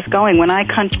where this is going? When I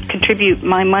contribute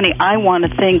my money, I want to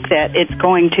think that it's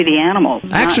going to the animals,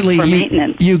 Actually, not for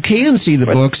maintenance. you can see the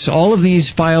books. All of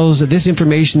these files, this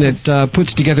information that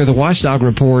puts together the Watchdog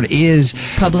report is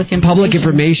public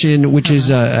information, which is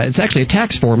it's actually a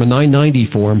tax form, a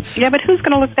 990 form. Yeah, but who's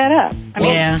going to look that up?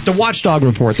 The Watchdog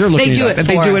report. They're looking They do it up. it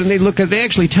They for do us. it, and they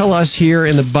actually tell us here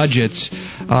in the budgets.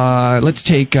 Let's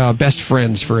take Best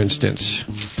Friends, for instance,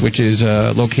 which is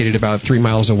located about 3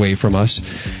 miles away from us,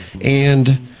 and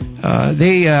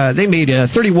they made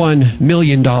 $31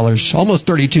 million, almost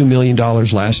 $32 million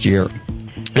last year.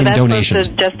 So that's donations.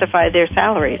 supposed to justify their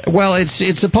salaries. Well,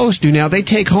 it's supposed to. Now they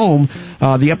take home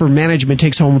the upper management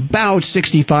takes home about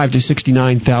 $65,000 to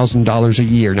 $69,000 a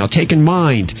year. Now, take in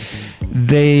mind,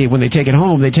 when they take it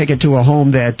home, they take it to a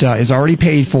home that is already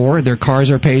paid for. Their cars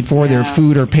are paid for. Their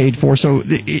food are paid for. So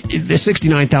the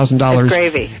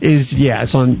 $69,000 is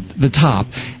it's on the top.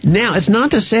 Now, it's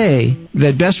not to say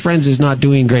that Best Friends is not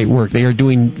doing great work. They are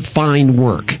doing fine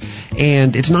work.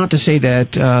 And it's not to say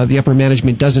that the upper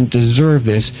management doesn't deserve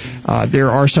this. There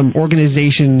are some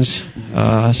organizations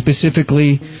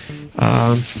specifically...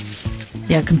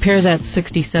 compare that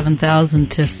 67,000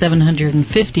 to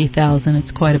 750,000.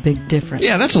 It's quite a big difference.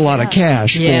 Yeah, that's a lot of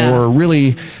cash for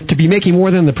really to be making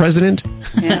more than the president.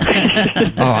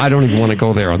 I don't even want to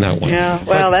go there on that one. Yeah,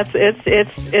 well,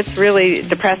 it's really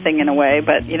depressing in a way,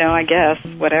 but I guess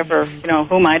whatever.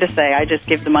 Who am I to say? I just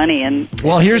give the money and.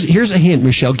 Well, here's a hint,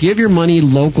 Michelle. Give your money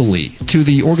locally to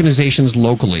the organizations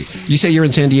locally. You say you're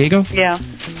in San Diego? Yeah.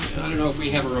 I don't know if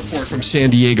we have a report from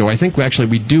San Diego. I think actually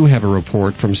we do have a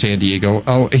report from San Diego.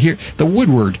 Oh, here, the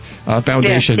Woodward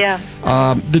Foundation.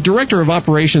 The director of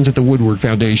operations at the Woodward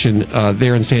Foundation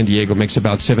there in San Diego makes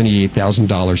about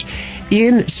 $78,000.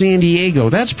 In San Diego,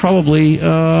 that's probably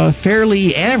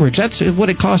fairly average. That's what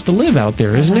it costs to live out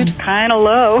there, isn't it? Kind of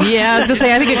low. Yeah, I was going to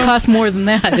say, I think it costs more than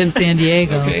that in San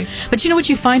Diego. Okay. But you know what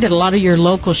you find at a lot of your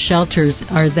local shelters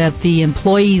are that the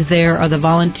employees there or the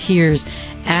volunteers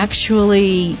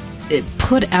actually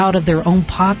put out of their own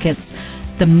pockets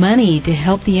the money to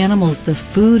help the animals, the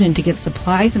food, and to get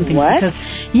supplies and things. What?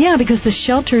 Because the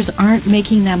shelters aren't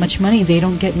making that much money. They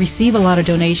don't receive a lot of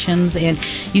donations, and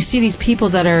you see these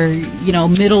people that are,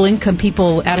 middle income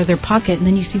people out of their pocket, and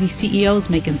then you see these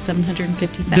CEOs making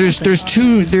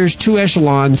 $750,000. There's two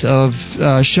echelons of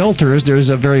shelters. There's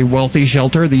a very wealthy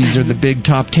shelter. These are the big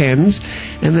top tens,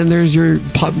 and then there's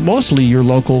mostly your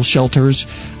local shelters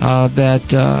that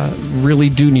really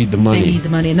do need the money. They need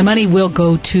the money, and the money will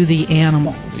go to the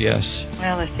animals. Yes.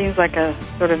 Well, it seems like a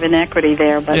sort of inequity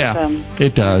there, but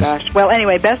it does. Gosh. Well,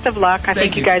 anyway, best of luck. I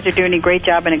think you guys are doing a great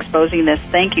job in exposing this.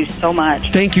 Thank you so much.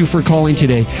 Thank you for calling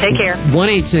today. Take care.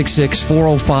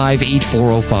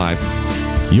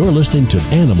 1-866-405-8405. You're listening to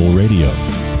Animal Radio.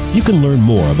 You can learn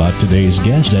more about today's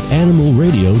guest at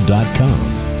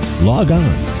animalradio.com. Log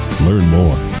on. Learn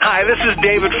more. Hi, this is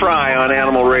David Fry on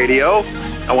Animal Radio.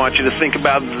 I want you to think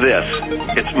about this.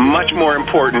 It's much more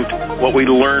important what we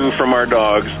learn from our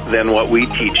dogs than what we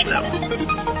teach them.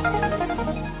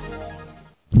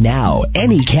 Now,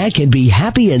 any cat can be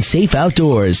happy and safe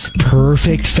outdoors.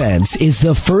 Perfect Fence is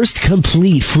the first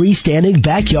complete freestanding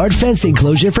backyard fence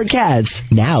enclosure for cats.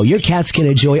 Now, your cats can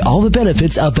enjoy all the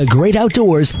benefits of the great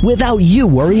outdoors without you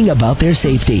worrying about their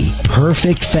safety.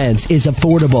 Perfect Fence is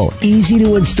affordable, easy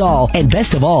to install, and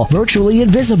best of all, virtually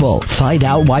invisible. Find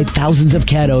out why thousands of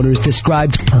cat owners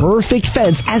described Perfect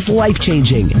Fence as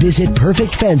life-changing. Visit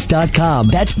perfectfence.com.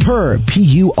 That's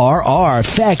P-U-R-R,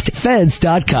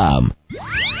 fectfence.com.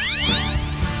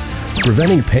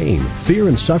 Preventing pain, fear,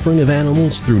 and suffering of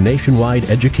animals through nationwide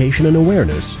education and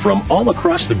awareness from all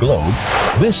across the globe.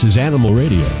 This is Animal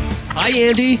Radio. Hi,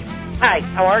 Andy. Hi,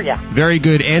 how are you? Very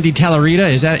good. Andy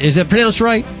Talarita. Is that pronounced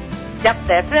right? Yep,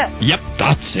 that's it. Yep,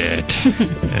 that's it.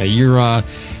 You're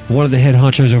one of the head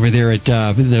honchos over there at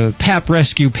the PAP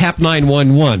Rescue, PAP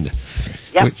 911.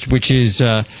 Yep. Which is,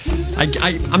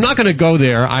 I'm not going to go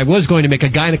there. I was going to make a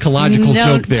gynecological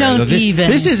joke there. Don't even.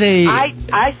 This is a...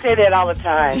 I say that all the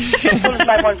time. So does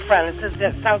my one friend.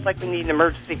 It sounds like we need an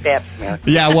emergency pap smear.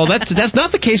 Yeah, well, that's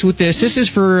not the case with this. This is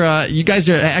for, you guys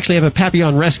actually have a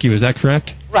Papillon Rescue, is that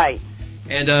correct? Right.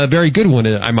 And a very good one,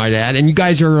 I might add. And you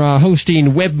guys are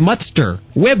hosting Webmutster.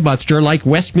 Webmutster, like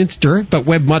Westminster, but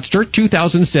Webmutster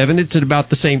 2007. It's at about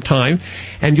the same time.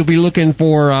 And you'll be looking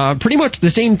for pretty much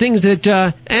the same things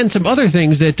that, and some other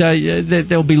things that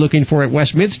they'll be looking for at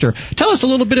Westminster. Tell us a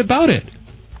little bit about it.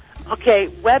 Okay,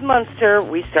 Webmutster,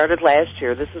 we started last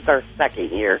year. This is our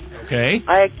second year. Okay.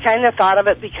 I kind of thought of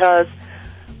it because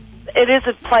it is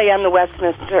a play on the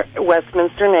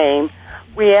Westminster name.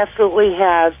 we absolutely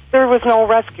had, there was no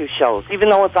rescue shows, even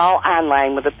though it's all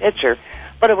online with a picture.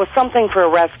 But it was something for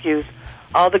rescues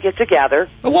all to get together.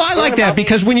 Well, I like that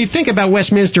because when you think about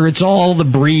Westminster, it's all the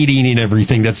breeding and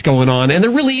everything that's going on, and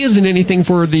there really isn't anything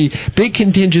for the big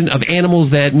contingent of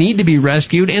animals that need to be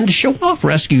rescued and to show off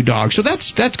rescue dogs. So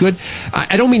that's good.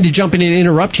 I don't mean to jump in and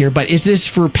interrupt here, but is this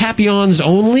for Papillons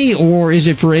only, or is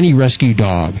it for any rescue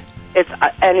dog? It's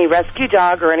any rescue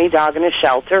dog or any dog in a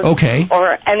shelter. Okay.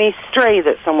 Or any stray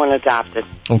that someone adopted.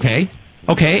 Okay.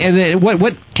 And then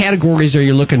what categories are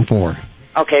you looking for?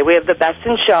 Okay, we have the best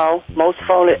in show, most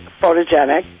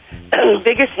photogenic,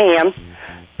 biggest ham,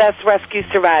 best rescue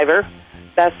survivor,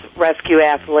 best rescue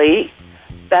athlete,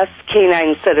 best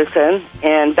canine citizen,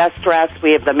 and best dressed.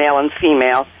 We have the male and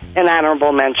female, and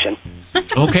honorable mention.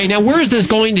 Okay, now where is this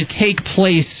going to take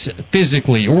place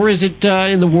physically, or is it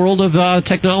in the world of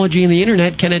technology and the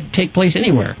internet? Can it take place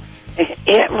anywhere?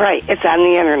 Right, it's on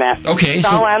the internet. Okay, it's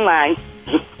all online.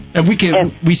 And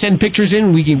we send pictures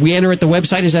in, we enter at the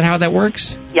website, is that how that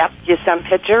works? Yep, you send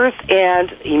pictures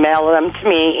and email them to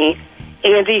me,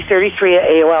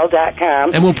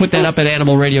 Andy33@AOL.com. And we'll put that up at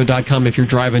animalradio.com if you're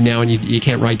driving now and you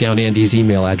can't write down Andy's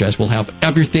email address. We'll have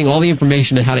everything, all the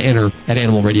information on how to enter at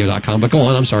animalradio.com. But go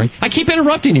on, I'm sorry. I keep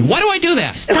interrupting you. Why do I do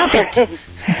that? Stop it.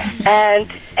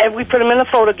 And we put them in the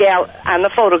photo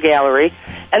gallery,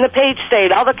 and the page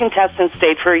stayed, all the contestants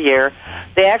stayed for a year.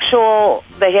 They have till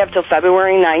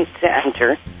February 9th to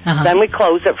enter. Then we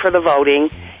close it for the voting,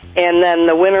 and then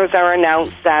the winners are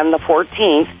announced on the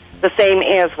 14th, the same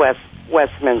as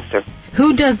Westminster.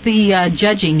 Who does the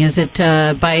judging? Is it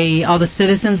by all the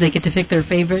citizens? They get to pick their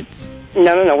favorites?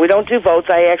 No. We don't do votes.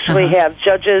 I actually have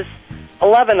judges,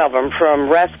 11 of them, from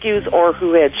rescues or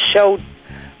who had shown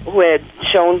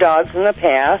dogs in the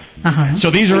past. So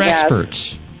these are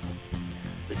experts.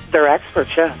 They're experts,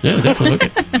 yeah. Yeah, definitely. Okay.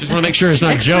 Just want to make sure it's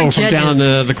not Joe from down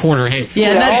the corner. Hey,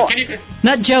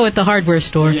 not Joe at the hardware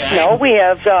store. Yeah. No, we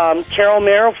have Carol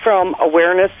Merrill from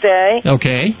Awareness Day.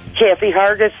 Okay. Kathy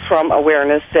Hargis from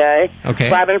Awareness Day. Okay.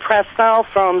 Robin Presnell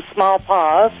from Small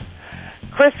Paws.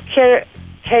 Chris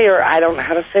Kayer, I don't know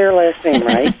how to say her last name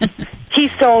right.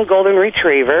 Keystone Golden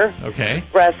Retriever. Okay.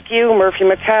 Rescue. Murphy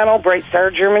McConnell, Bright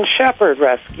Star German Shepherd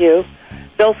Rescue.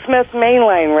 Bill Smith,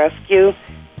 Mainline Rescue.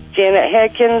 Janet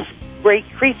Hadkins, Great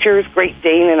Creatures, Great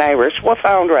Dane and Irish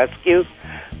Wolfhound Rescue.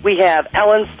 We have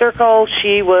Ellen Sturkle.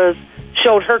 She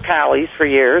showed her collies for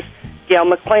years. Gail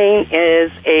McLean is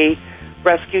a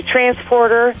rescue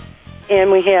transporter.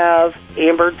 And we have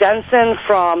Amber Denson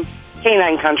from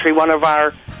Canine Country, one of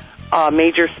our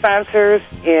major sponsors,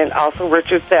 and also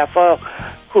Richard Saffo,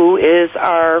 who is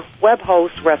our web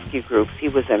host, Rescue Groups. He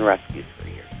was in Rescues for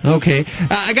years. Okay.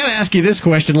 I got to ask you this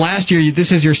question. Last year,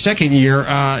 this is your second year.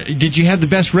 Did you have the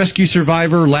best rescue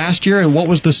survivor last year, and what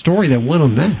was the story that won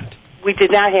on that? We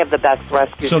did not have the best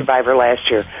rescue survivor last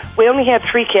year. We only had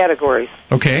 3 categories.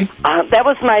 Okay. That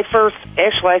was my first,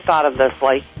 actually, I thought of this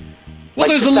Well,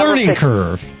 there's a learning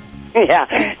curve. Yeah.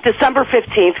 December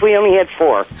 15th, we only had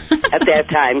 4 at that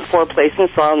time, 4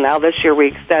 placements. So now this year we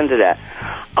extended it.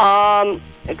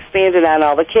 Expanded on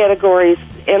all the categories,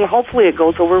 and hopefully it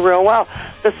goes over real well.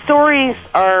 The stories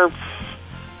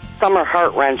some are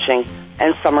heart-wrenching,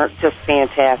 and some are just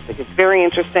fantastic. It's very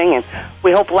interesting, and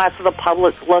we hope lots of the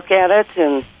public look at it.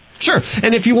 And Sure.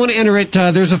 And if you want to enter it,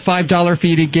 there's a $5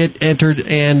 fee to get entered,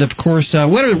 and, of course,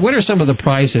 what are some of the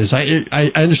prizes?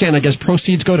 I understand, I guess,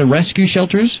 proceeds go to rescue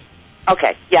shelters?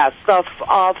 Okay, yes. So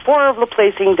 4 of the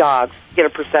placing dogs get a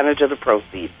percentage of the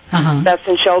proceeds. Best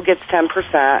in Show gets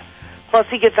 10%. Plus,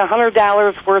 he gets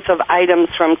 $100 worth of items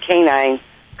from Canine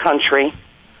Country,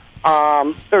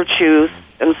 their chews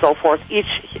and so forth.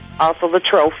 Also the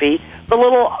trophy, the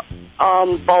little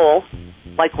bowl,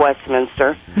 like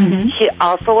Westminster.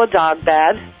 Also a dog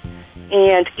bed,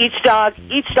 and each dog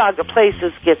that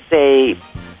places gets a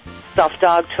stuffed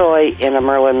dog toy and a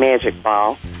Merlin Magic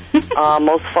ball.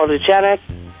 Most photogenic,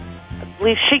 I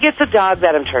believe she gets a dog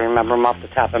bed. I'm trying to remember them off the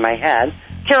top of my head.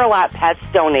 Carolot Pets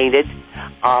donated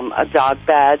a dog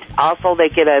bed. Also, they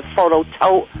get a photo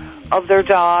tote of their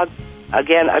dog.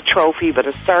 Again, a trophy, but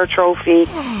a star trophy.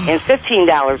 And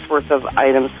 $15 worth of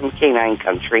items from Canine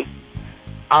Country.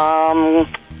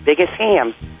 Biggest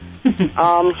ham.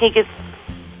 He gets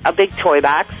a big toy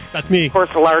box. That's me. Of course,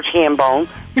 a large ham bone.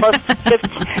 Plus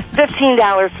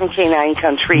 $15 from Canine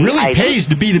Country. Really items. pays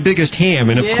to be the biggest ham,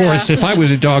 and of course, if I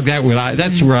was a dog,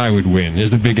 that's where I would win,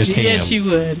 is the biggest ham. Yes, you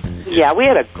would. Yeah, we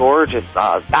had a gorgeous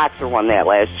boxer won that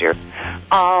last year.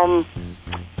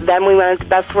 Then we went to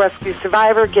Best Rescue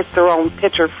Survivor, gets their own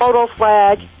picture photo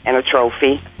flag and a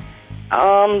trophy.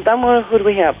 Then who do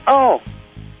we have?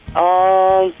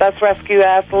 Best Rescue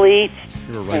Athlete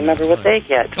You're right. I remember what they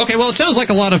get. Okay, well, it sounds like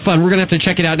a lot of fun. We're going to have to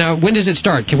check it out. Now, when does it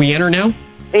start? Can we enter now?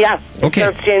 Yeah. It Okay.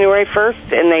 starts January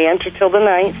 1st, and they enter till the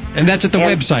 9th. And that's at the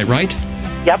website, right?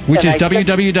 Yep. Which is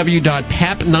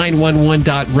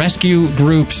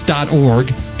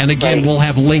www.pap911.rescuegroups.org. And again, we'll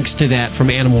have links to that from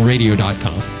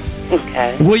animalradio.com.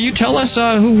 Okay. Will you tell us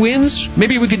who wins?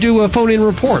 Maybe we could do a phone-in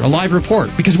report, a live report,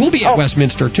 because we'll be at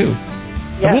Westminster, too.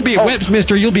 Yeah. We'll be at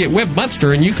Westminster, you'll be at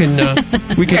Webmunster, and you can,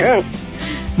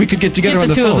 we could get together on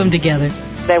the phone. Get the two of them together.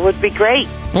 That would be great.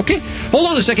 Okay. Hold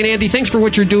on a second, Andy. Thanks for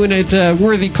what you're doing. It's a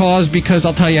worthy cause because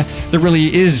I'll tell you, there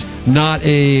really is not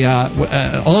a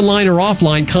online or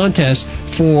offline contest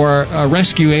for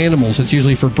rescue animals. It's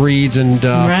usually for breeds and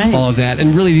all of that.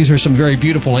 And really, these are some very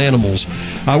beautiful animals.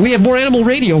 We have more Animal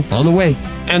Radio on the way.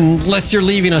 Unless you're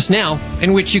leaving us now,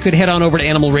 in which you could head on over to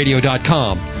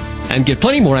animalradio.com and get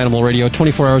plenty more Animal Radio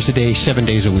 24 hours a day, 7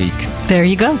 days a week. There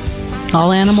you go.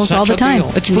 All animals all the time.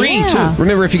 It's free, too.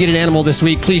 Remember, if you get an animal this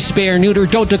week, please spay or neuter.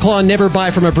 Don't declaw. Never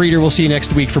buy from a breeder. We'll see you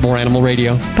next week for more Animal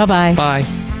Radio. Bye-bye. Bye.